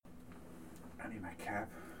Get my cap,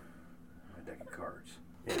 my deck of cards.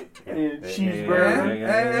 Cheeseburger.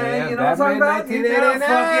 Hey, you know what I'm talking about?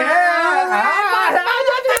 Fuck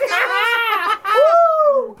yeah!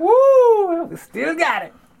 Woo! We still got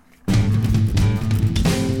it.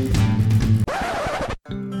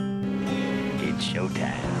 It's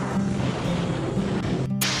showtime.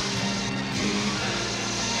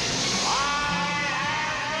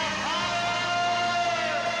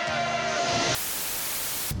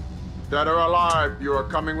 Dead or alive, you are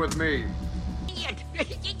coming with me.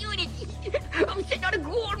 I'm sitting on a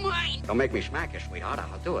gold mine. Don't make me smack you, sweetheart.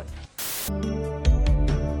 I'll do it.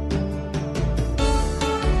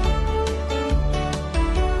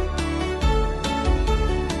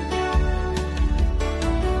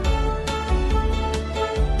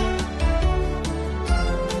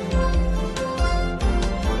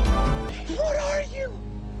 What are you?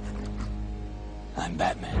 I'm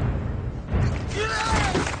Batman.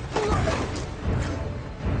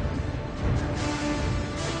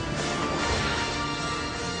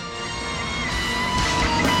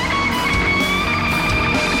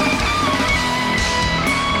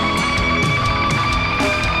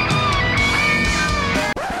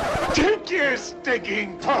 Take your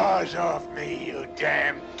stinking paws off me, you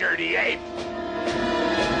damn dirty ape!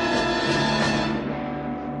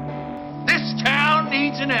 This town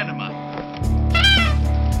needs an enema.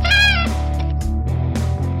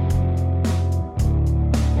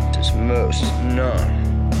 It's most non-heinous.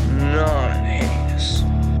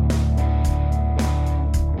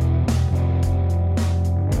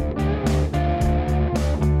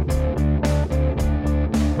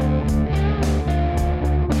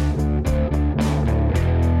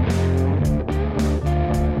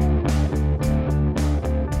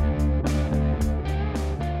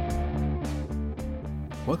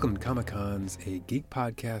 Welcome to Comic-Cons, a geek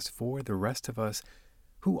podcast for the rest of us.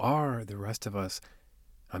 Who are the rest of us?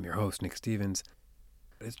 I'm your host, Nick Stevens.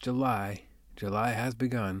 It's July. July has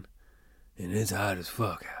begun, and it's hot as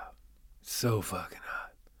fuck out. It's so fucking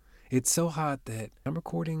hot. It's so hot that I'm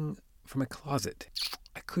recording from a closet.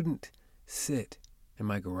 I couldn't sit in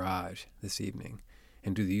my garage this evening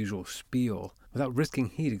and do the usual spiel without risking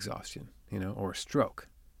heat exhaustion, or a stroke.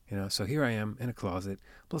 So here I am in a closet.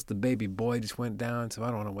 Plus the baby boy just went down, so I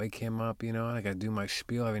don't want to wake him up, I got to do my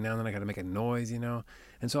spiel every now and then. I got to make a noise, And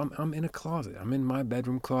so I'm in a closet. I'm in my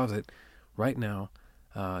bedroom closet right now,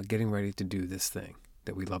 getting ready to do this thing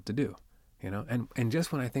that we love to do, And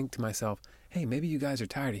just when I think to myself, hey, maybe you guys are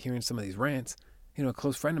tired of hearing some of these rants, a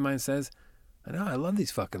close friend of mine says, I know, I love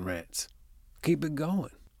these fucking rants. Keep it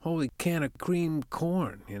going. Holy can of cream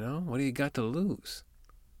corn, What do you got to lose?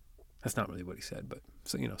 That's not really what he said, but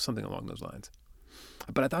so, something along those lines.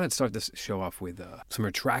 But I thought I'd start this show off with some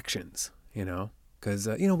retractions, because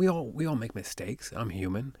we all make mistakes. I'm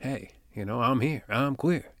human. Hey, I'm here. I'm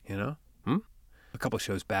queer. A couple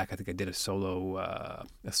shows back, I think I did a solo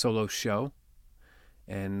show,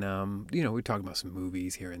 and we were talking about some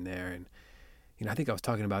movies here and there, and I think I was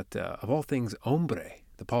talking about of all things, Hombre,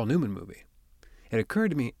 the Paul Newman movie. It occurred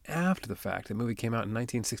to me after the fact the movie came out in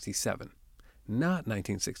 1967. Not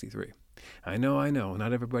 1963. I know.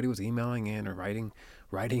 Not everybody was emailing in or writing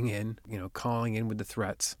in, calling in with the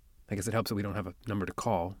threats. I guess it helps that we don't have a number to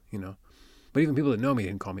call, But even people that know me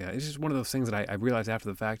didn't call me out. It's just one of those things that I realized after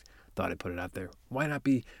the fact. Thought I'd put it out there. Why not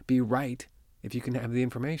be right if you can have the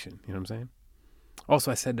information? You know what I'm saying?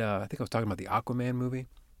 Also, I said, I think I was talking about the Aquaman movie.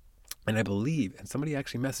 And I believe, and somebody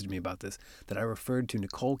actually messaged me about this, that I referred to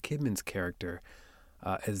Nicole Kidman's character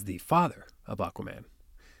as the father of Aquaman.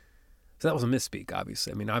 So that was a misspeak,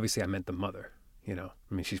 obviously. Obviously I meant the mother,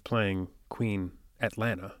 she's playing Queen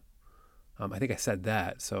Atlanta. I think I said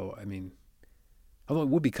that. So, although it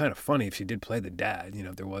would be kind of funny if she did play the dad,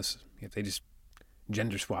 if they just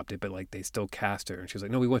gender swapped it, but like they still cast her. And she was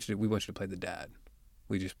like, no, we want you to play the dad.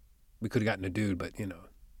 We could have gotten a dude, but, it's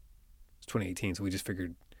 2018. So we just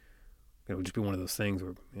figured it would just be one of those things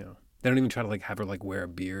where, they don't even try to have her wear a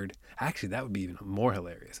beard. Actually, that would be even more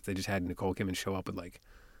hilarious if they just had Nicole Kidman show up with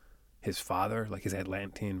his father, his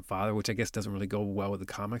Atlantean father, which I guess doesn't really go well with the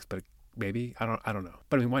comics, but maybe, I don't know.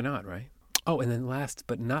 But why not, right? Oh, and then last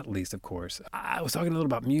but not least, of course, I was talking a little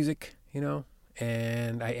about music,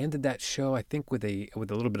 and I ended that show, I think, with a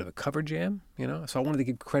little bit of a cover jam, So I wanted to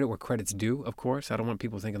give credit where credit's due, of course. I don't want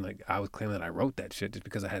people thinking I was claiming that I wrote that shit just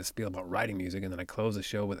because I had a spiel about writing music, and then I closed the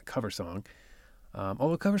show with a cover song.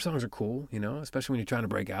 Although cover songs are cool, especially when you're trying to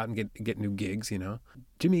break out and get new gigs,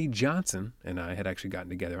 Jimmy Johnson and I had actually gotten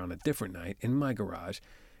together on a different night in my garage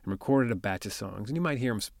and recorded a batch of songs. And you might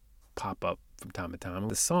hear them pop up from time to time.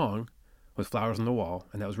 The song was Flowers on the Wall,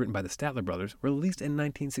 and that was written by the Statler Brothers, released in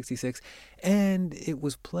 1966. And it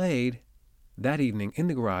was played that evening in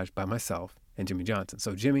the garage by myself and Jimmy Johnson.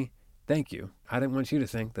 So, Jimmy, thank you. I didn't want you to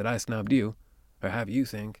think that I snubbed you or have you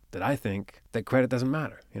think that credit doesn't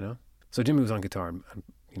matter, you know? So Jimmy was on guitar and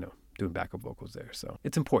doing backup vocals there. So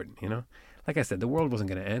it's important, you know? Like I said, the world wasn't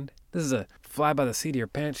going to end. This is a fly by the seat of your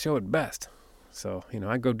pants show at best. So,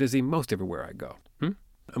 I go dizzy most everywhere I go.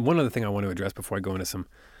 And one other thing I want to address before I go into some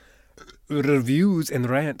reviews and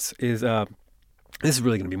rants is this is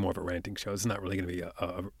really going to be more of a ranting show. It's not really going to be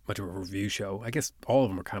a much of a review show. I guess all of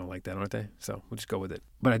them are kind of like that, aren't they? So we'll just go with it.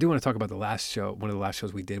 But I do want to talk about the last show, one of the last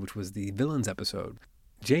shows we did, which was the Villains episode.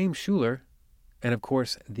 James Schuler and, of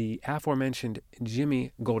course, the aforementioned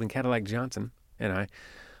Jimmy Golden Cadillac Johnson and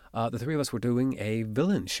I, the three of us were doing a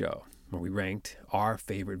villain show where we ranked our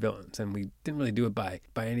favorite villains. And we didn't really do it by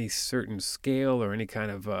any certain scale or any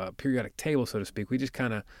kind of periodic table, so to speak. We just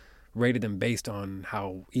kind of rated them based on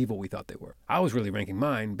how evil we thought they were. I was really ranking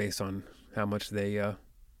mine based on how much they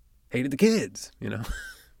hated the kids, you know.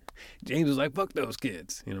 James was like, fuck those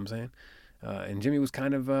kids, you know what I'm saying? And Jimmy was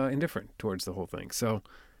kind of indifferent towards the whole thing. So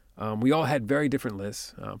we all had very different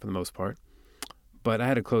lists for the most part. But I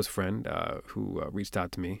had a close friend who reached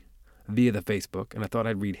out to me via the Facebook, and I thought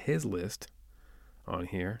I'd read his list on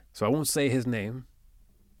here. So I won't say his name.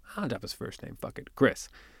 I'll drop his first name. Fuck it. Chris.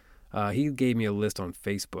 He gave me a list on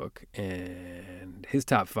Facebook, and his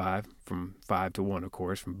top 5, from 5 to 1, of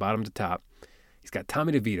course, from bottom to top. He's got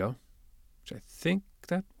Tommy DeVito, which I think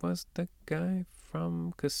that was the guy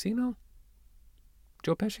from Casino?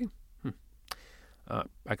 Joe Pesci?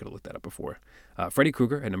 I could have looked that up before. Freddy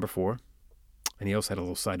Krueger at number 4. And he also had a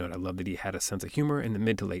little side note. I love that he had a sense of humor in the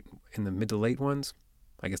mid to late ones.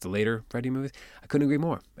 I guess the later Freddy movies. I couldn't agree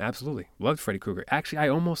more. Absolutely. Loved Freddy Krueger. Actually, I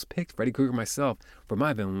almost picked Freddy Krueger myself for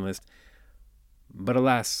my villain list. But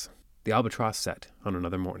alas, the albatross set on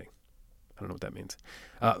another morning. I don't know what that means.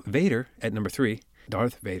 Vader at number 3.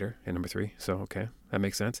 Darth Vader at number 3. So, okay, that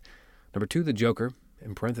makes sense. Number 2, the Joker.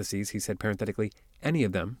 In parentheses, he said parenthetically, any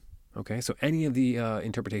of them. Okay, so any of the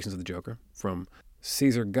interpretations of the Joker, from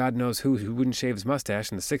Caesar, God knows who wouldn't shave his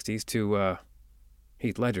mustache in the 60s, to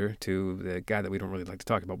Heath Ledger, to the guy that we don't really like to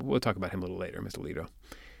talk about, but we'll talk about him a little later, Mr. Leto.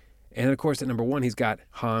 And, of course, at number 1, he's got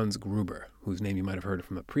Hans Gruber, whose name you might have heard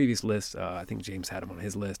from a previous list. I think James had him on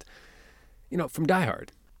his list. From Die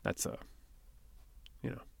Hard. That's,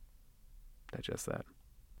 digest that.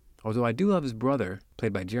 Although I do love his brother,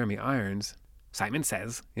 played by Jeremy Irons, Simon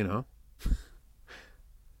Says,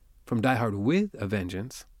 from Die Hard with a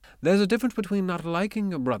Vengeance. There's a difference between not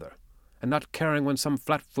liking your brother and not caring when some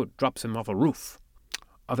flatfoot drops him off a roof.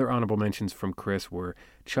 Other honorable mentions from Chris were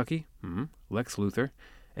Chucky, Lex Luthor,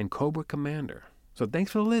 and Cobra Commander. So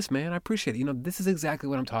thanks for the list, man. I appreciate it. This is exactly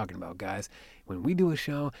what I'm talking about, guys. When we do a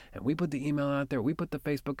show and we put the email out there, we put the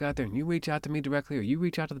Facebook out there, and you reach out to me directly, or you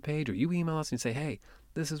reach out to the page, or you email us and say, hey,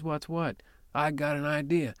 this is what's what. I got an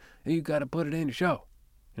idea, and you got to put it in the show.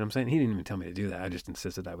 You know what I'm saying? He didn't even tell me to do that. I just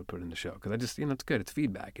insisted I would put it in the show because I just, it's good. It's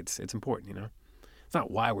feedback. It's important, It's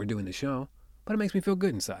not why we're doing the show, but it makes me feel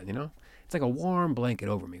good inside, It's like a warm blanket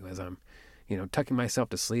over me as I'm, tucking myself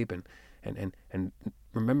to sleep and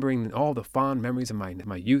remembering all the fond memories of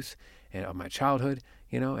my youth and of my childhood,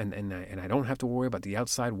 and I don't have to worry about the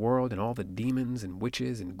outside world and all the demons and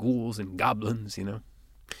witches and ghouls and goblins,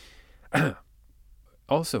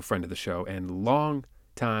 Also friend of the show and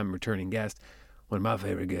long-time returning guest, one of my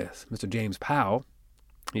favorite guests, Mr. James Powell.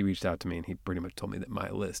 He reached out to me and he pretty much told me that my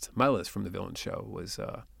list from the Villain Show was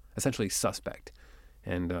essentially suspect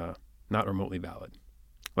and not remotely valid.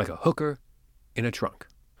 Like a hooker in a trunk.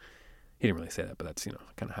 He didn't really say that, but that's,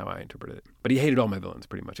 kind of how I interpreted it. But he hated all my villains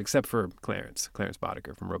pretty much, except for Clarence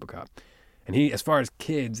Boddicker from RoboCop. And he, as far as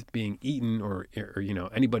kids being eaten or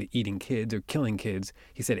anybody eating kids or killing kids,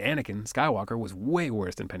 he said Anakin Skywalker was way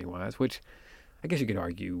worse than Pennywise, which I guess you could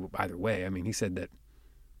argue either way. I mean, he said that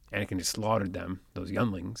Anakin just slaughtered them, those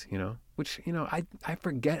younglings, which, I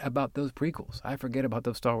forget about those prequels. I forget about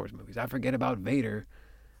those Star Wars movies. I forget about Vader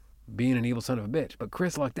being an evil son of a bitch. But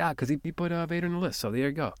Chris lucked out because he put Vader in the list. So there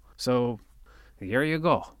you go. So there you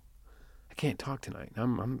go. I can't talk tonight.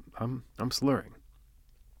 I'm slurring.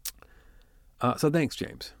 So thanks,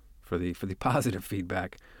 James, for the positive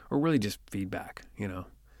feedback, or really just feedback.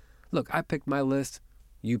 Look, I picked my list.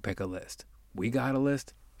 You pick a list. We got a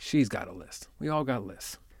list. She's got a list. We all got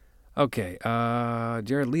lists. Okay,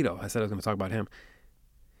 Jared Leto. I said I was going to talk about him.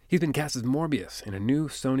 He's been cast as Morbius in a new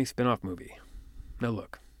Sony spin-off movie. Now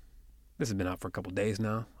look, this has been out for a couple days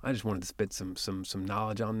now. I just wanted to spit some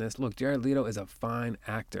knowledge on this. Look, Jared Leto is a fine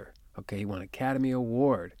actor. Okay, he won an Academy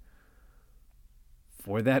Award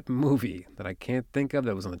for that movie that I can't think of,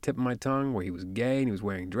 that was on the tip of my tongue, where he was gay and he was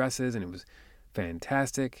wearing dresses and it was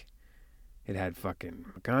fantastic. It had fucking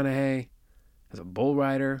McConaughey. as a bull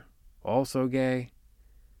rider, also gay.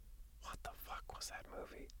 What the fuck was that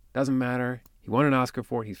movie? Doesn't matter. He won an Oscar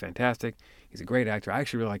for it. He's fantastic. He's a great actor. I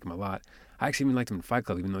actually really like him a lot. I actually even liked him in Fight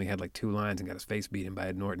Club, even though he had like 2 lines and got his face beaten by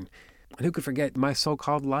Ed Norton. And who could forget My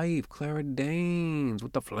So-Called Life, Clara Danes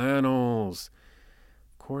with the flannels?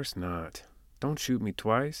 Of course not. Don't shoot me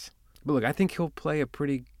twice. But look, I think he'll play a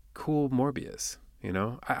pretty cool Morbius. You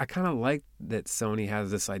know, I kind of like that Sony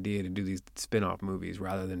has this idea to do these spin-off movies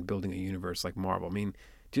rather than building a universe like Marvel. I mean,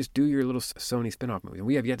 just do your little Sony spin-off movie. And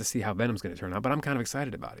we have yet to see how Venom's going to turn out, but I'm kind of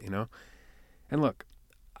excited about it, you know? And look,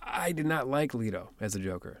 I did not like Leto as the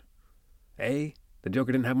Joker. A, the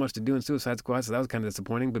Joker didn't have much to do in Suicide Squad, so that was kind of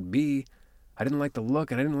disappointing. But B, I didn't like the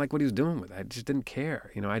look, and I didn't like what he was doing with it. I just didn't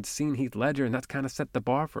care. You know, I'd seen Heath Ledger, and that's kind of set the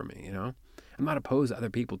bar for me, you know? I'm not opposed to other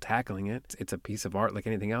people tackling it. It's a piece of art like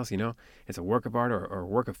anything else, you know? It's a work of art or a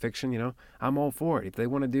work of fiction, you know? I'm all for it. If they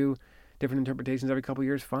want to do different interpretations every couple of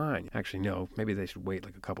years, fine. Actually, no. Maybe they should wait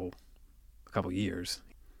like a couple years.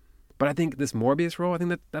 But I think this Morbius role, I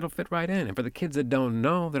think that'll fit right in. And for the kids that don't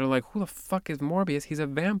know, that are like, who the fuck is Morbius? He's a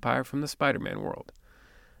vampire from the Spider-Man world.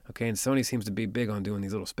 Okay, and Sony seems to be big on doing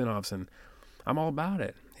these little spin-offs, and I'm all about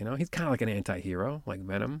it. You know, he's kind of like an anti-hero, like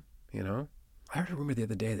Venom, you know? I heard a rumor the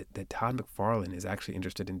other day that Todd McFarlane is actually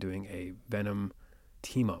interested in doing a Venom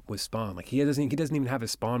team-up with Spawn. Like, he doesn't even have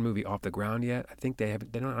his Spawn movie off the ground yet. I think I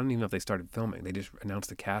don't even know if they started filming. They just announced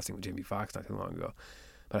the casting with Jamie Foxx not too long ago.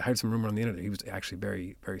 But I heard some rumor on the internet. He was actually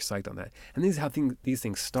very, very psyched on that. And this is how these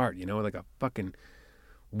things start, you know, like a fucking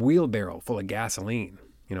wheelbarrow full of gasoline,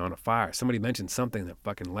 you know, on a fire. Somebody mentioned something that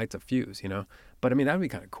fucking lights a fuse, you know. But, I mean, that would be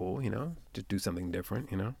kind of cool, you know, just do something different,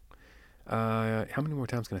 you know. How many more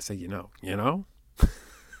times can I say, you know? You know?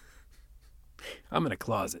 I'm in a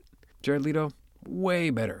closet. Jared Leto, way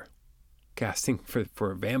better casting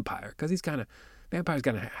for a vampire. Because vampire's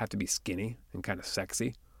going to have to be skinny and kind of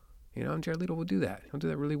sexy. You know, and Jared Leto will do that. He'll do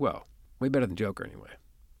that really well. Way better than Joker, anyway.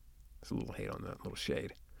 There's a little hate on that, a little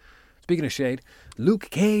shade. Speaking of shade, Luke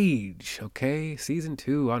Cage, okay? Season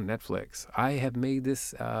 2 on Netflix. I have made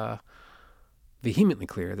this vehemently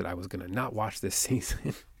clear that I was going to not watch this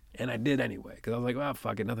season. And I did anyway, because I was like, well,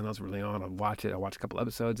 fuck it, nothing else really on. I'll watch it. I'll watch a couple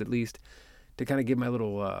episodes at least to kind of give my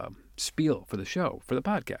little spiel for the show, for the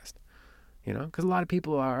podcast. You know, because a lot of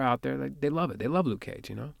people are out there, they love it. They love Luke Cage,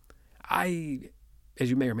 you know. As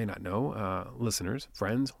you may or may not know, listeners,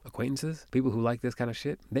 friends, acquaintances, people who like this kind of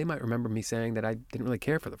shit, they might remember me saying that I didn't really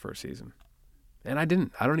care for the first season. And I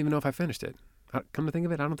didn't. I don't even know if I finished it. Come to think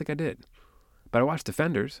of it, I don't think I did. But I watched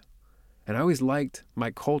Defenders, and I always liked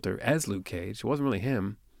Mike Colter as Luke Cage. It wasn't really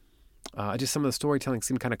him. Just some of the storytelling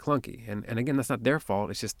seemed kind of clunky. And again, that's not their fault.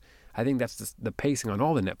 It's just, I think that's just the pacing on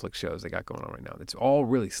all the Netflix shows they got going on right now. It's all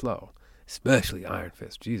really slow, especially Iron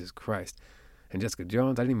Fist. Jesus Christ. And Jessica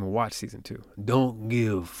Jones, I didn't even watch season 2. Don't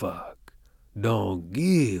give a fuck. Don't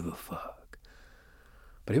give a fuck.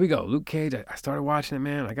 But here we go. Luke Cage, I started watching it,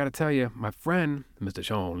 man. I got to tell you, my friend, Mr.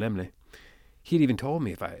 Sean Lemley, he'd even told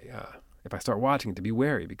me if I start watching it to be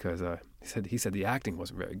wary because he said the acting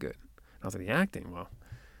wasn't very good. And I was like, the acting? Well,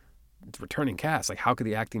 it's returning cast. Like, how could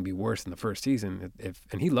the acting be worse than the first season?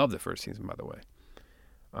 And he loved the first season, by the way.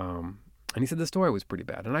 And he said the story was pretty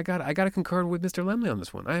bad. And I got to concur with Mr. Lemley on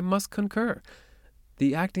this one. I must concur.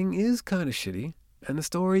 The acting is kind of shitty, and the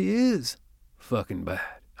story is fucking bad.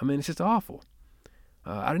 I mean, it's just awful.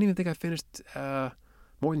 I don't even think I finished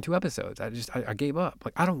more than 2 episodes. I gave up.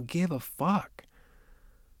 Like, I don't give a fuck.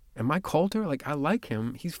 And Mike Colter, like, I like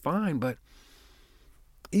him. He's fine, but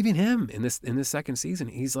even him in this second season,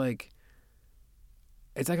 he's like,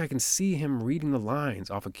 it's like I can see him reading the lines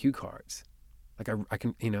off of cue cards. Like I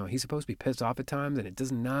can, you know, he's supposed to be pissed off at times, and it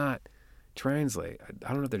does not translate. I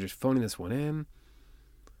don't know if they're just phoning this one in.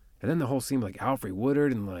 And then the whole scene, like Alfre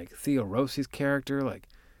Woodard and like Theo Rossi's character, like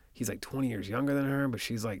he's like 20 years younger than her, but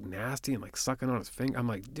she's like nasty and like sucking on his finger. I'm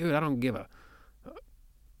like, dude, I don't give a.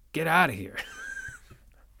 Get out of here.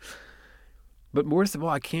 But worst of all,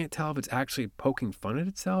 I can't tell if it's actually poking fun at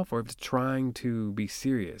itself or if it's trying to be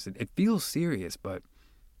serious. It feels serious, but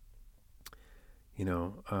you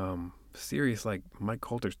know, serious like Mike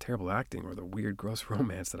Colter's terrible acting or the weird, gross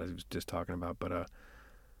romance that I was just talking about. But I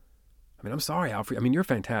mean, I'm sorry, Alfre. I mean, you're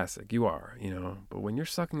fantastic. You are, you know. But when you're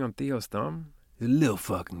sucking on Theo's thumb, it's a little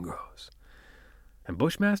fucking gross. And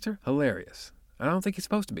Bushmaster, hilarious. I don't think he's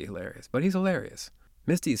supposed to be hilarious, but he's hilarious.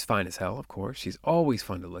 Misty's fine as hell, of course. She's always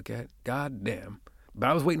fun to look at. God damn. But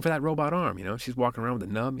I was waiting for that robot arm, you know. She's walking around with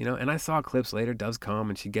a nub, you know. And I saw clips later, does come,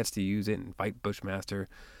 and she gets to use it and fight Bushmaster.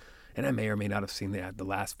 And I may or may not have seen the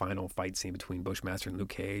last final fight scene between Bushmaster and Luke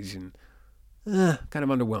Cage. And kind of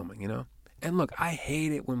underwhelming, you know. And look, I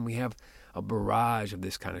hate it when we have a barrage of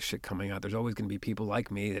this kind of shit coming out. There's always going to be people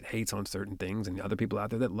like me that hates on certain things and other people out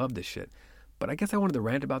there that love this shit. But I guess I wanted to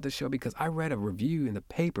rant about this show because I read a review in the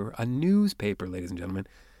paper, a newspaper, ladies and gentlemen,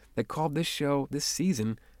 that called this show, this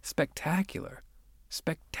season, spectacular.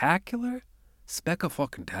 Spectacular?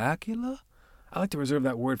 Speck-a-fucking-tacular? I like to reserve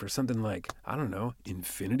that word for something like, I don't know,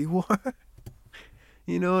 Infinity War?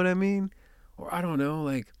 You know what I mean? Or I don't know,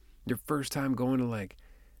 like your first time going to like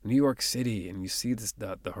New York City and you see this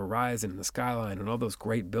the horizon and the skyline and all those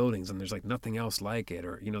great buildings and there's like nothing else like it.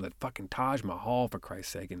 Or, you know, that fucking Taj Mahal, for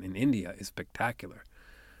Christ's sake, in India is spectacular.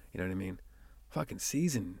 You know what I mean? Fucking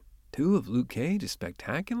season 2 of Luke Cage is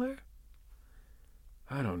spectacular?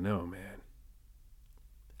 I don't know, man.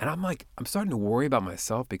 And I'm starting to worry about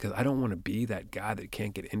myself because I don't want to be that guy that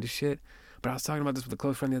can't get into shit. But I was talking about this with a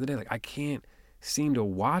close friend the other day. Like, I can't seem to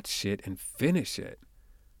watch shit and finish it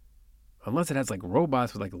unless it has like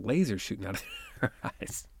robots with like lasers shooting out of their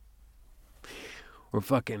eyes. Or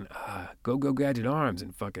fucking Go Gadget Arms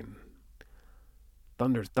and fucking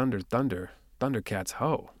Thundercats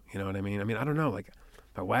Ho. You know what I mean? I don't know. Like,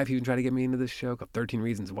 my wife even tried to get me into this show called 13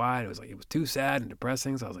 Reasons Why. And it was like, it was too sad and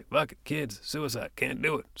depressing. So I was like, fuck it, kids, suicide, can't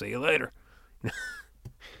do it. See you later. You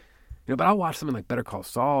know, but I'll watch something like Better Call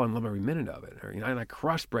Saul and love every minute of it. Or, you know, and I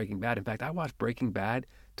crushed Breaking Bad. In fact, I watched Breaking Bad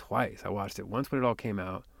twice. I watched it once when it all came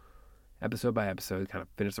out, episode by episode, kind of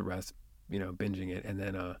finished the rest, you know, binging it. And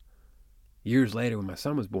then years later, when my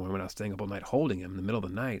son was born, when I was staying up all night holding him in the middle of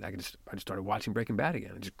the night, I just started watching Breaking Bad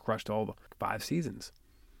again. I just crushed all the 5 seasons.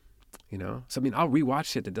 You know, so I mean, I'll rewatch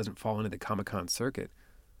shit that doesn't fall into the Comic-Con circuit.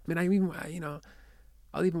 I mean, I'll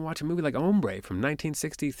even watch a movie like Hombre from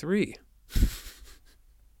 1963,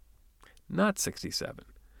 not 67.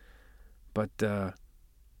 But I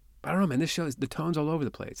don't know, man. This show the tone's all over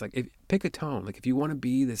the place. Like, pick a tone. Like, if you want to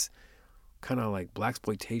be this kind of like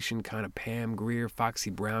blaxploitation kind of Pam Grier, Foxy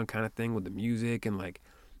Brown kind of thing with the music and like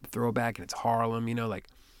the throwback and it's Harlem, you know, like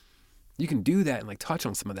you can do that and like touch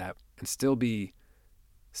on some of that and still be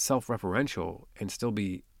self-referential and still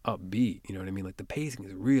be upbeat, you know what I mean? Like, the pacing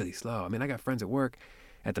is really slow. I mean, I got friends at work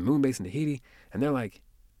at the Moon Base in Tahiti, and they're like,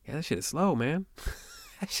 yeah, that shit is slow, man.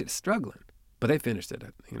 That shit is struggling. But they finished it.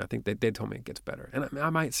 You know, I think they told me it gets better. And I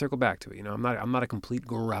might circle back to it, you know? I'm not a complete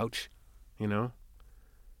grouch, you know?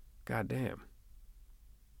 God damn.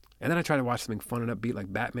 And then I try to watch something fun and upbeat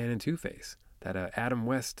like Batman and Two-Face, that Adam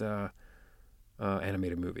West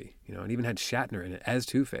animated movie, you know? It even had Shatner in it as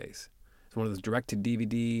Two-Face. It's one of those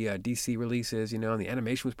direct-to-DVD DC releases, you know, and the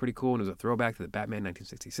animation was pretty cool, and it was a throwback to the Batman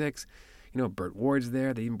 1966. You know, Burt Ward's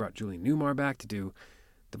there. They even brought Julie Newmar back to do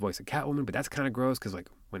the voice of Catwoman, but that's kind of gross because, like,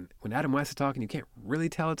 when Adam West is talking, you can't really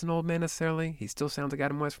tell it's an old man necessarily. He still sounds like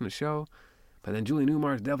Adam West from the show, but then Julie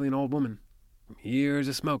Newmar is definitely an old woman from years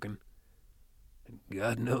of smoking, and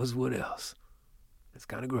God knows what else. It's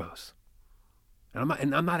kind of gross. And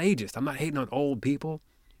I'm not ageist. I'm not hating on old people.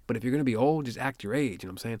 But if you're going to be old, just act your age, you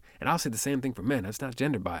know what I'm saying? And I'll say the same thing for men. That's not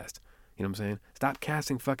gender biased, you know what I'm saying? Stop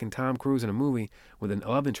casting fucking Tom Cruise in a movie with an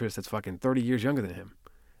love interest that's fucking 30 years younger than him.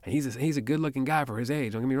 And he's a good-looking guy for his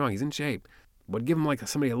age, don't get me wrong, he's in shape. But give him like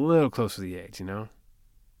somebody a little closer to the age, you know?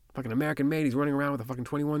 Fucking American Made, he's running around with a fucking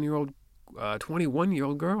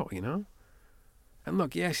 21-year-old girl, you know? And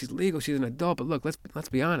look, yeah, she's legal, she's an adult, but look, let's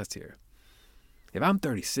be honest here. If I'm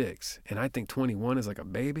 36 and I think 21 is like a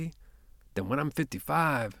baby, then when I'm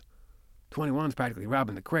 55, 21's practically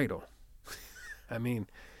robbing the cradle. I mean,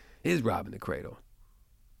 is robbing the cradle.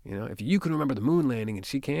 You know, if you can remember the moon landing and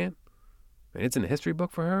she can't, and it's in the history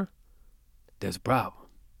book for her, there's a problem.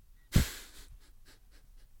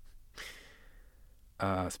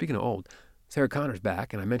 Speaking of old, Sarah Connor's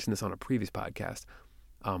back, and I mentioned this on a previous podcast,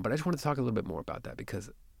 but I just wanted to talk a little bit more about that because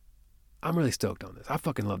I'm really stoked on this. I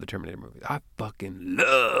fucking love the Terminator movies.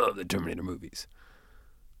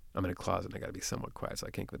 I'm in a closet and I gotta be somewhat quiet, so I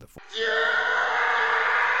can't give it the full.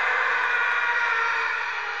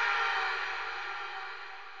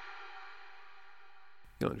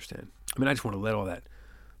 You'll understand. I mean, I just want to let all that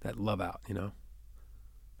love out, you know?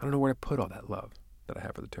 I don't know where to put all that love that I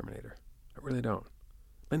have for the Terminator. I really don't.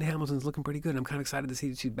 Linda Hamilton's looking pretty good, and I'm kind of excited to see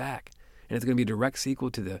that she's back. And it's going to be a direct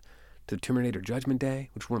sequel to the Terminator Judgment Day,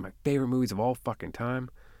 which is one of my favorite movies of all fucking time.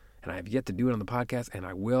 And I have yet to do it on the podcast, and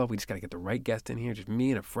I will. We just got to get the right guest in here, just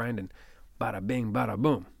me and a friend, and bada bing, bada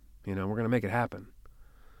boom. You know, we're going to make it happen.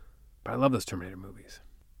 But I love those Terminator movies.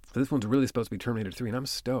 So this one's really supposed to be Terminator 3, and I'm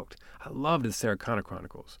stoked. I love the Sarah Connor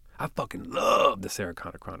Chronicles. I fucking love the Sarah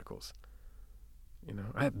Connor Chronicles. You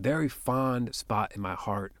know, I have a very fond spot in my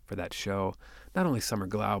heart for that show. Not only Summer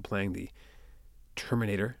Glau playing the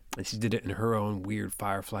Terminator, and she did it in her own weird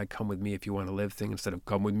Firefly, come with me if you want to live thing, instead of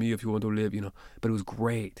come with me if you want to live, you know. But it was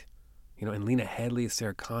great. You know, and Lena Headey as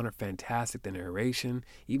Sarah Connor, fantastic. The narration,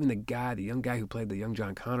 even the young guy who played the young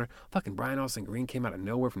John Connor, fucking Brian Austin Green came out of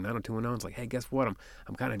nowhere from 90210. It's like, hey, guess what?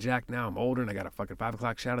 I'm kind of jacked now. I'm older, and I got a fucking 5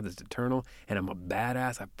 o'clock shadow that's eternal, and I'm a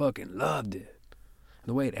badass. I fucking loved it. And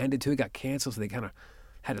the way it ended, too, it got canceled, so they kind of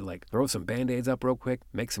had to, like, throw some Band-Aids up real quick,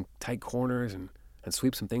 make some tight corners, and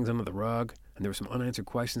sweep some things under the rug. And there were some unanswered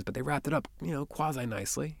questions, but they wrapped it up, you know,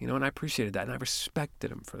 quasi-nicely, you know, and I appreciated that, and I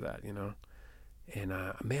respected them for that, you know. And,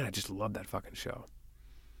 man, I just love that fucking show.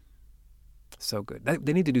 So good.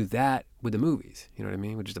 They need to do that with the movies, you know what I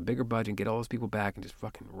mean? With just a bigger budget and get all those people back and just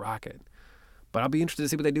fucking rock it. But I'll be interested to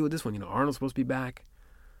see what they do with this one. You know, Arnold's supposed to be back.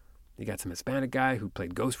 You got some Hispanic guy who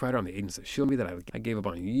played Ghost Rider on the Agents of S.H.I.E.L.D. movie that I gave up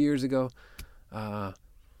on years ago. It'll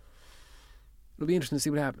be interesting to see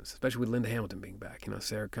what happens, especially with Linda Hamilton being back, you know,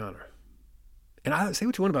 Sarah Connor. And I say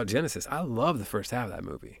what you want about Genesis. I love the first half of that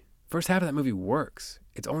movie. First half of that movie works.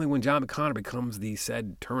 It's only when John McConnor becomes the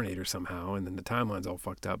said Terminator somehow, and then the timeline's all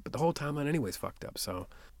fucked up. But the whole timeline anyways fucked up. So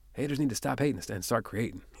haters need to stop hating and start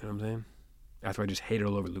creating. You know what I'm saying? After I just hated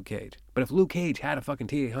all over Luke Cage. But if Luke Cage had a fucking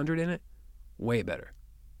T-800 in it, way better.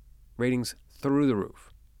 Ratings through the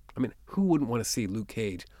roof. I mean, who wouldn't want to see Luke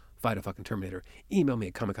Cage fight a fucking Terminator? Email me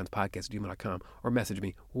at comicconspodcast@gmail.com or message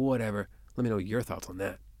me, whatever. Let me know your thoughts on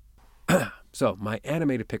that. So, my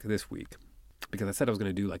animated pick this week, because I said I was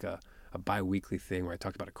going to do like a bi-weekly thing where I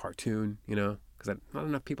talked about a cartoon, you know, because not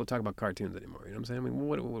enough people talk about cartoons anymore, you know what I'm saying? I mean,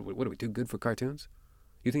 what are we, too good for cartoons?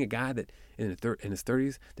 You think a guy that in his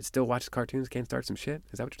 30s that still watches cartoons can't start some shit?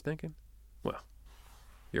 Is that what you're thinking? Well,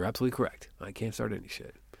 you're absolutely correct. I can't start any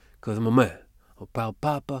shit, because I'm a man. Oh,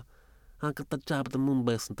 Papa, I got the job at the moon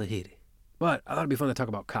base in Tahiti. But I thought it'd be fun to talk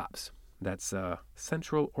about COPS. That's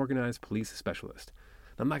Central Organized Police Specialist.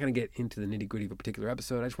 I'm not going to get into the nitty-gritty of a particular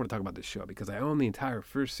episode. I just want to talk about this show because I own the entire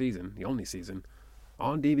first season, the only season,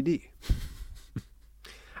 on DVD.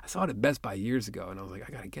 I saw it at Best Buy years ago, and I was like,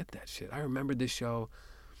 I got to get that shit. I remember this show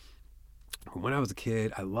from when I was a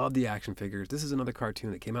kid. I loved the action figures. This is another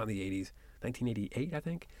cartoon that came out in the 80s, 1988, I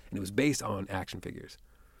think, and it was based on action figures.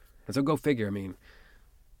 And so go figure, I mean,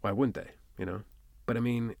 why wouldn't they, you know? But, I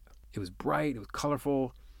mean, it was bright, it was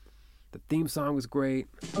colorful, the theme song was great.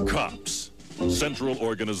 COPS, Central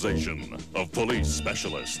Organization of Police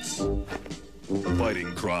Specialists.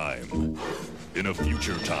 Fighting crime in a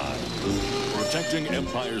future time. Protecting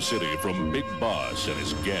Empire City from Big Boss and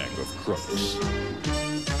his gang of crooks.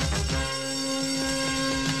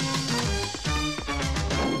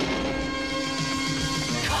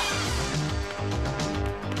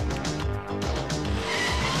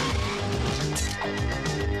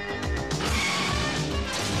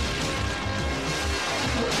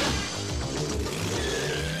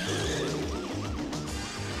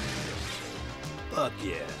 Fuck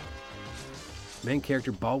yeah. Main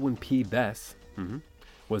character Baldwin P. Bess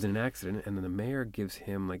was in an accident, and then the mayor gives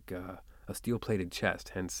him like a steel-plated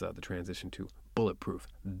chest, hence the transition to bulletproof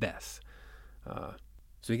Bess. So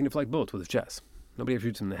he can deflect bullets with his chest. Nobody ever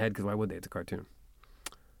shoots him in the head, because why would they? It's a cartoon.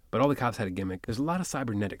 But all the cops had a gimmick. There's a lot of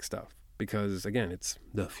cybernetic stuff, because, again, it's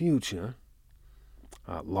the future.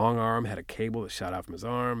 Long Arm had a cable that shot out from his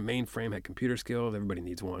arm. Mainframe had computer skills. Everybody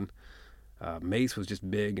needs one. Mace was just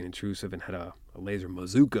big and intrusive and had a laser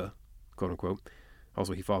bazooka, quote unquote.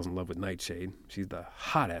 Also, he falls in love with Nightshade. She's the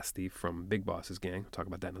hot-ass thief from Big Boss's gang. We'll talk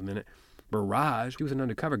about that in a minute. Barrage, she was an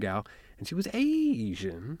undercover gal, and she was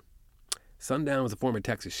Asian. Sundown was a former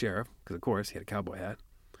Texas sheriff, because, of course, he had a cowboy hat.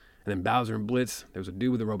 And then Bowser and Blitz, there was a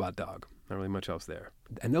dude with a robot dog. Not really much else there.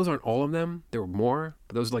 And those aren't all of them. There were more,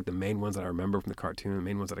 but those are like the main ones that I remember from the cartoon, the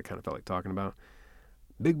main ones that I kind of felt like talking about.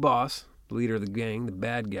 Big Boss, the leader of the gang, the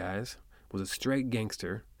bad guys, was a straight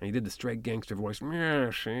gangster, and he did the straight gangster voice, yeah,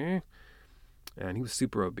 see? And he was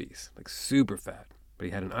super obese, like super fat. But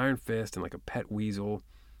he had an iron fist and like a pet weasel,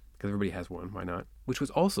 because everybody has one, why not? Which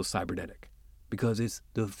was also cybernetic, because it's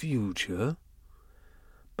the future.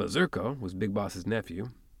 Berserko was Big Boss's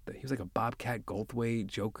nephew. He was like a Bobcat Goldthwait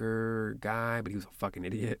Joker guy, but he was a fucking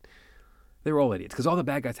idiot. They were all idiots, because all the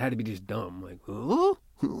bad guys had to be just dumb. Like, oh,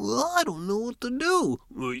 I don't know what to do.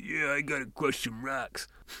 Well, yeah, I gotta crush some rocks.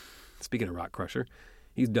 Speaking of Rock Crusher,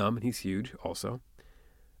 he's dumb and he's huge also.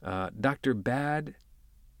 Dr. Bad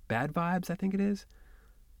Vibes, I think it is.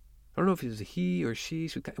 I don't know if it was a he or she.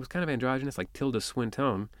 It was kind of androgynous, like Tilda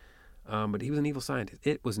Swinton. But he was an evil scientist.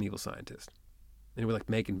 It was an evil scientist. And he would like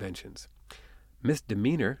make inventions. Miss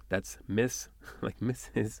Demeanor, that's Miss, like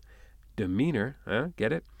Mrs. Demeanor, huh?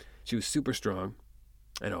 Get it? She was super strong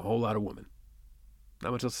and a whole lot of woman.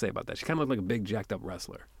 Not much else to say about that. She kind of looked like a big jacked up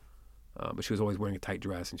wrestler. But she was always wearing a tight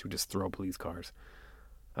dress, and she would just throw police cars.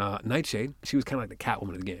 Nightshade, she was kind of like the Catwoman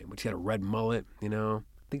of the game, but she had a red mullet, you know.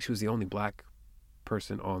 I think she was the only black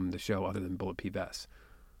person on the show other than Bullet P. Vess,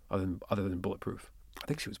 other than Bulletproof. I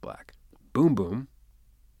think she was black. Boom Boom.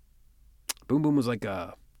 Boom Boom was like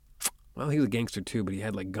well, he was a gangster too, but he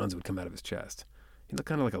had like guns that would come out of his chest. He looked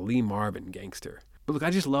kind of like a Lee Marvin gangster. But look,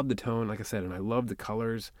 I just loved the tone, like I said, and I loved the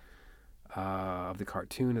colors of the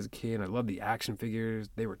cartoon as a kid. And I loved the action figures.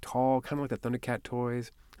 They were tall, kind of like the Thundercat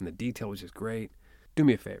toys, and the detail was just great. Do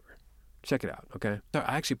me a favor. Check it out, okay? So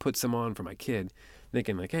I actually put some on for my kid,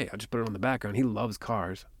 thinking like, hey, I'll just put it on the background. He loves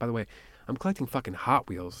cars. By the way, I'm collecting fucking Hot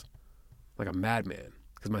Wheels like a madman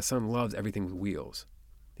because my son loves everything with wheels.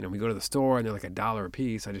 You know, we go to the store and they're like $1 a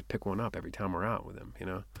piece. I just pick one up every time we're out with him, you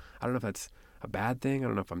know? I don't know if that's a bad thing. I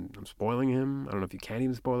don't know if I'm spoiling him. I don't know if you can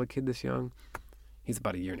even spoil a kid this young. He's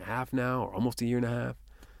about 1.5 years now, or almost 1.5 years.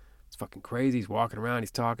 It's fucking crazy. He's walking around,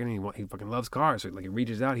 he's talking, he fucking loves cars. So like he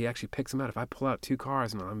reaches out, he actually picks them out. If I pull out 2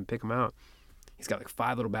 cars and I'm gonna pick them out, he's got like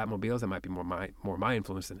 5 little Batmobiles. That might be more my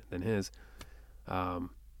influence than his. I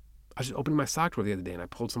was just opening my sock drawer the other day and I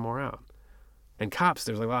pulled some more out. And cops,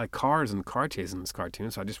 there's like a lot of cars and car chases in this cartoon,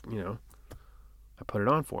 so I just, I put it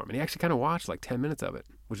on for him. And he actually kind of watched like 10 minutes of it,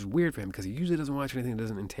 which is weird for him because he usually doesn't watch anything that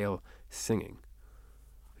doesn't entail singing,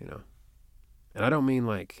 And I don't mean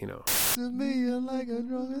like, To me, you're like a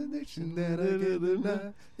drug addiction that I get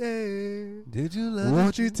denied. Yeah. Did you love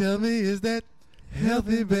Won't you tell me, is that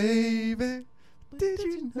healthy, baby? Did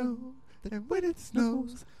you know that when it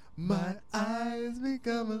snows, my eyes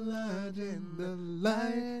become large and the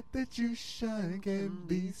light that you shine can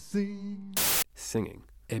be seen? Singing.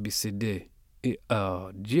 A, B, C, D, E,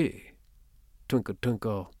 L, G. Twinkle,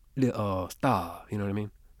 twinkle, little star. You know what I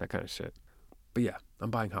mean? That kind of shit. But yeah,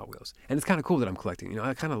 I'm buying Hot Wheels. And it's kind of cool that I'm collecting.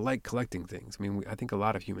 I kind of like collecting things. I mean, I think a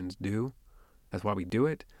lot of humans do. That's why we do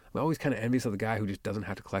it. I'm always kind of envious of the guy who just doesn't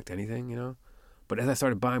have to collect anything, But as I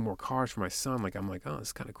started buying more cars for my son, I'm like, oh, this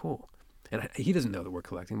is kind of cool. And he doesn't know that we're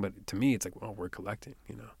collecting, but to me, it's like, well, we're collecting,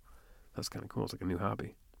 That's kind of cool. It's like a new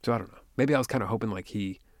hobby. So I don't know. Maybe I was kind of hoping like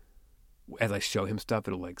as I show him stuff,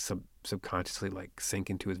 it'll like subconsciously like sink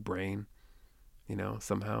into his brain,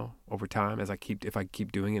 somehow over time if I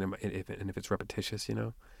keep doing it and if it's repetitious,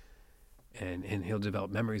 and he'll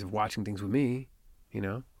develop memories of watching things with me,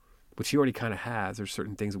 which he already kind of has. There's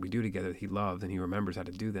certain things that we do together that he loves and he remembers how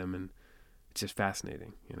to do them. And it's just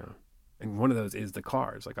fascinating, And one of those is the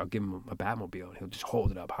cars. Like I'll give him a Batmobile and he'll just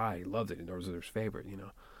hold it up high. He loves it. It was his favorite,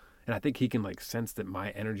 And I think he can like sense that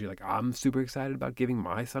my energy, like I'm super excited about giving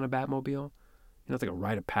my son a Batmobile. It's like a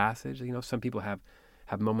rite of passage. Some people have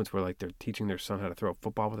moments where like they're teaching their son how to throw a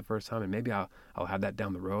football for the first time, and maybe I'll have that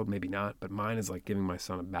down the road, maybe not. But mine is like giving my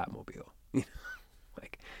son a Batmobile.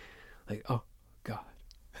 like oh God,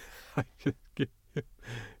 I just gave him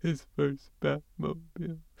his first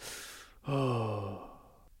Batmobile. Oh,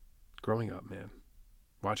 growing up, man,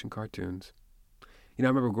 watching cartoons. I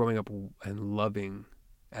remember growing up and loving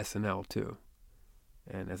SNL too.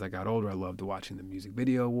 And as I got older, I loved watching the music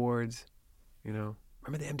video awards. Remember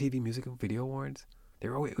the MTV Music Video Awards?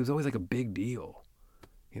 It was always like a big deal.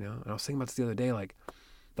 And I was thinking about this the other day, like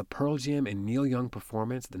the Pearl Jam and Neil Young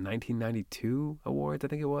performance, the 1992 awards, I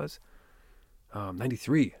think it was.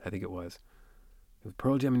 93, I think it was. It was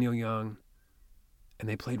Pearl Jam and Neil Young, and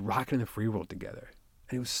they played Rockin' in the Free World together.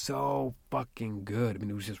 And it was so fucking good. I mean,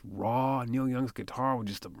 it was just raw. Neil Young's guitar was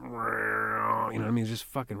just it was just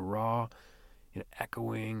fucking raw,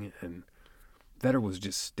 echoing. And Vedder was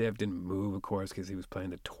just stiff, didn't move, of course, because he was playing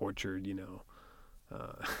the tortured,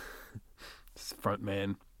 front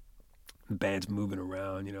man. The band's moving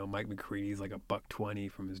around, Mike McCready's like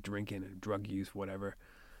 $120 from his drinking and drug use, whatever.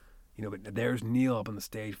 But there's Neil up on the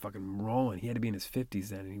stage fucking rolling. He had to be in his 50s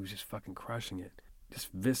then, and he was just fucking crushing it. Just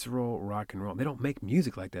visceral rock and roll. They don't make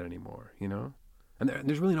music like that anymore, And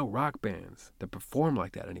there's really no rock bands that perform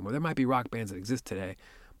like that anymore. There might be rock bands that exist today,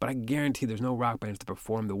 but I guarantee there's no rock bands that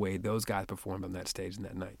perform the way those guys performed on that stage in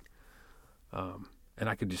that night. And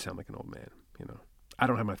I could just sound like an old man, I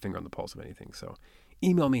don't have my finger on the pulse of anything, so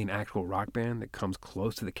email me an actual rock band that comes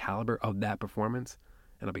close to the caliber of that performance,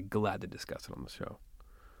 and I'll be glad to discuss it on the show.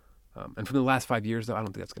 And from the last 5 years, though, I don't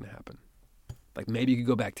think that's going to happen. Like, maybe you could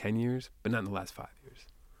go back 10 years, but not in the last 5 years.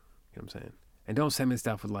 You know what I'm saying? And don't send me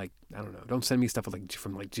stuff with, like, I don't know. Don't send me stuff with, like,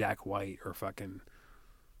 from, like, Jack White or fucking,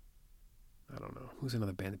 I don't know. Who's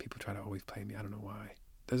another band that people try to always play me? I don't know why.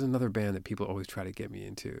 There's another band that people always try to get me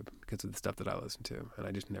into because of the stuff that I listen to, and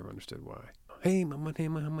I just never understood why. Hey, mama,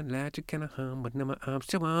 lad, you kinda hum, but now I'm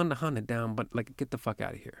still on the 100 down, but, like, get the fuck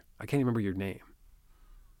out of here. I can't remember your name.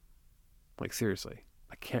 Like, seriously.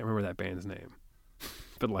 I can't remember that band's name.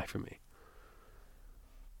 For the life of me.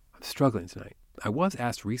 I'm struggling tonight. I was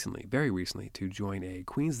asked recently, very recently, to join a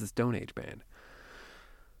Queens of the Stone Age band.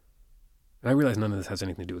 And I realize none of this has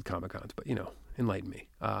anything to do with Comic-Cons, but, enlighten me.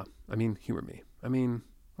 Humor me.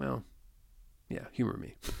 Humor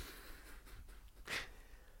me.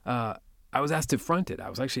 I was asked to front it. I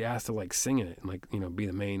was actually asked to sing in it and be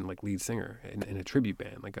the main lead singer in a tribute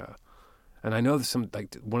band. And I know there's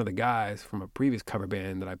one of the guys from a previous cover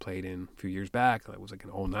band that I played in a few years back. It was an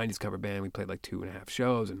old 90s cover band. We played 2.5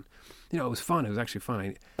 shows, and it was fun. It was actually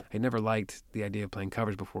fun. I never liked the idea of playing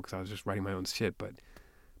covers before because I was just writing my own shit, but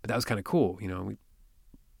that was kind of cool. We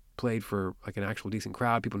played for an actual decent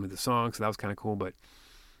crowd. People knew the song, so that was kind of cool. But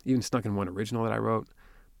even snuck in one original that I wrote,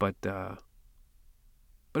 but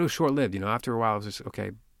it was short-lived. After a while, I was just okay.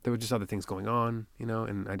 There were just other things going on,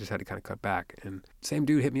 and I just had to kind of cut back. And same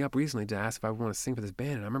dude hit me up recently to ask if I want to sing for this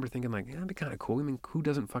band, and I remember thinking that'd be kind of cool. Who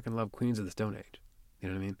doesn't fucking love Queens of the Stone Age? You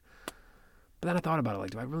know what I mean? But then I thought about it,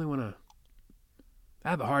 do I really want to? I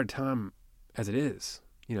have a hard time as it is,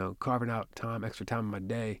 carving out extra time in my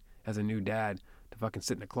day as a new dad to fucking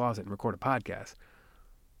sit in a closet and record a podcast,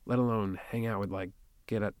 let alone hang out with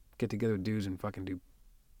get together with dudes and fucking do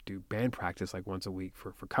band practice once a week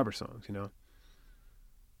for cover songs, And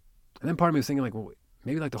then part of me was thinking well,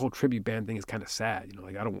 maybe the whole tribute band thing is kind of sad, I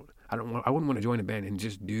wouldn't want to join a band and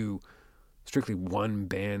just do strictly one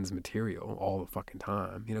band's material all the fucking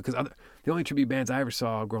time, because the only tribute bands I ever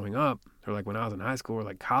saw growing up, or when I was in high school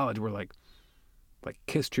or college, were like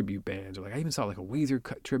Kiss tribute bands, or I even saw a Weezer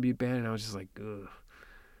tribute band, and I was just ugh,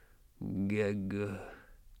 gug.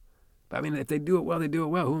 But if they do it well, they do it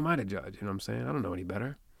well. Who am I to judge? You know what I'm saying? I don't know any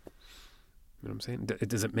better. You know what I'm saying?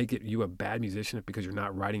 Does it make you a bad musician because you're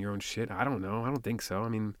not writing your own shit? I don't know. I don't think so. I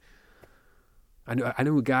knew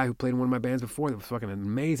a guy who played in one of my bands before that was fucking an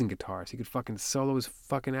amazing guitarist. He could fucking solo his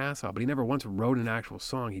fucking ass off, but he never once wrote an actual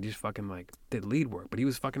song. He just fucking did lead work, but he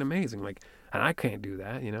was fucking amazing. And I can't do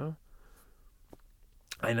that,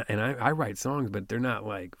 And I write songs, but they're not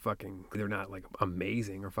they're not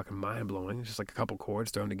amazing or fucking mind blowing. It's just a couple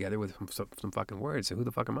chords thrown together with some fucking words. So who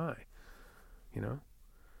the fuck am I?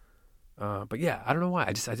 But yeah, I don't know why.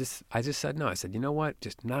 I just said no. I said, you know what?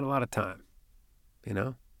 Just not a lot of time.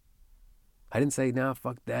 I didn't say, nah,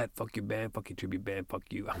 fuck that, fuck your band, fuck your tribute band, fuck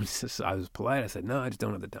you. I was polite. I said, no, I just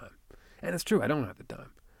don't have the time. And it's true, I don't have the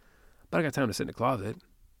time. But I got time to sit in the closet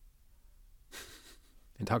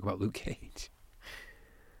and talk about Luke Cage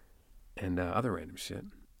and other random shit.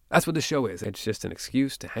 That's what this show is. It's just an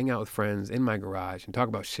excuse to hang out with friends in my garage and talk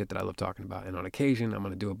about shit that I love talking about. And on occasion, I'm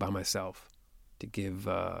going to do it by myself to give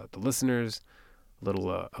the listeners a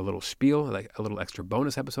little spiel, a little extra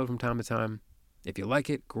bonus episode from time to time. If you like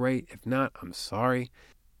it, great. If not, I'm sorry.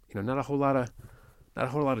 Not a whole lot of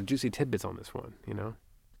juicy tidbits on this one.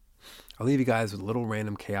 I'll leave you guys with a little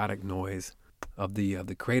random chaotic noise of the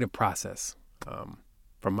creative process from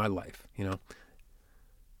my life.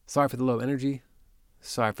 Sorry for the low energy.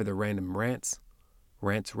 Sorry for the random rants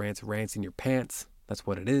in your pants. That's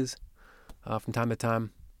what it is from time to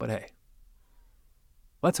time. But hey,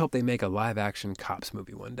 let's hope they make a live-action Cops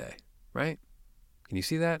movie one day, right? Can you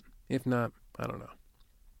see that? If not, I don't know.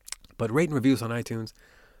 But rate and review us on iTunes.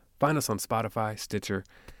 Find us on Spotify, Stitcher,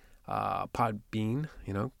 Podbean,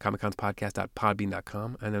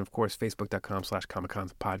 comicconspodcast.podbean.com. And then, of course,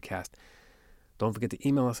 facebook.com/comicconspodcast. Don't forget to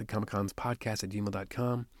email us at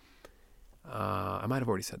comicconspodcast@gmail.com. I might have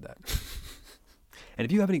already said that. And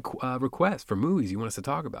if you have any requests for movies you want us to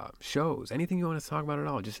talk about, shows, anything you want us to talk about at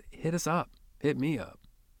all, just hit us up. Hit me up.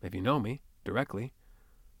 If you know me directly,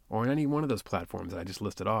 or on any one of those platforms that I just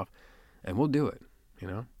listed off, and we'll do it,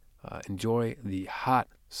 enjoy the hot,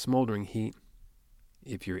 smoldering heat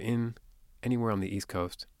if you're in anywhere on the East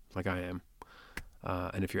Coast, like I am.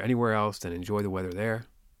 And if you're anywhere else, then enjoy the weather there.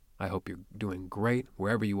 I hope you're doing great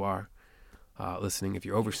wherever you are listening. If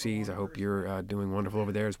you're overseas, I hope you're doing wonderful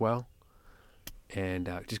over there as well. And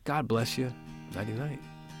just God bless you. Nighty-night.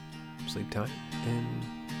 Sleep tight. And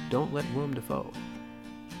don't let Willem Dafoe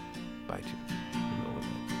bite you in the middle of the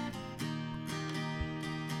night.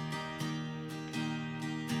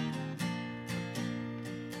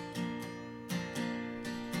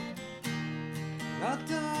 I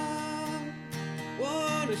don't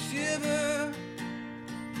wanna shiver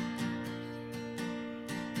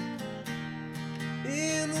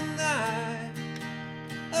in the night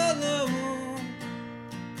alone.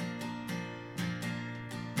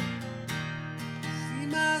 See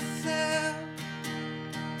myself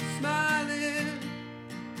smiling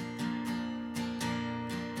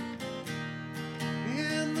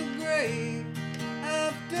in the gray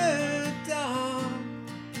after dawn.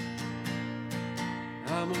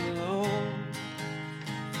 I'm alone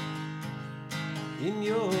in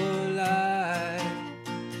your life.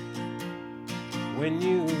 When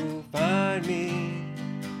you find me,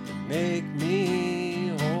 make me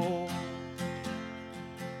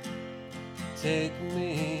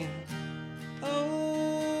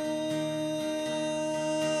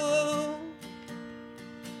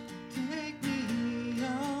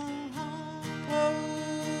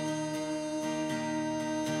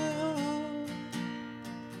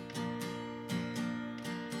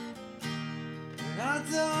I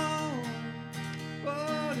don't